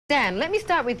Dan, let me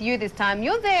start with you this time.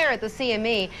 You're there at the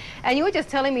CME, and you were just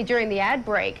telling me during the ad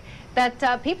break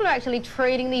that people are actually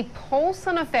trading the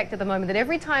Paulson effect at the moment, that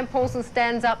every time Paulson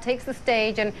stands up, takes the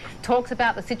stage and talks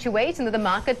about the situation, that the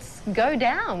markets go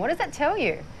down. What does that tell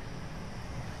you?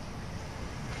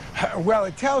 Well,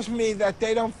 it tells me that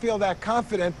they don't feel that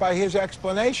confident by his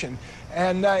explanation.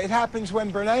 And it happens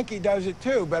when Bernanke does it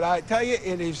too, but I tell you,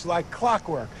 it is like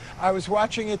clockwork. I was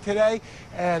watching it today,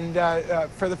 and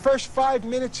for the first 5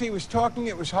 minutes he was talking,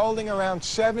 it was holding around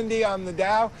 70 on the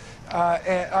Dow,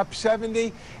 up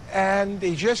 70, and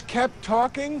he just kept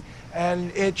talking,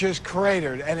 and it just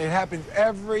cratered, and it happens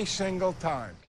every single time.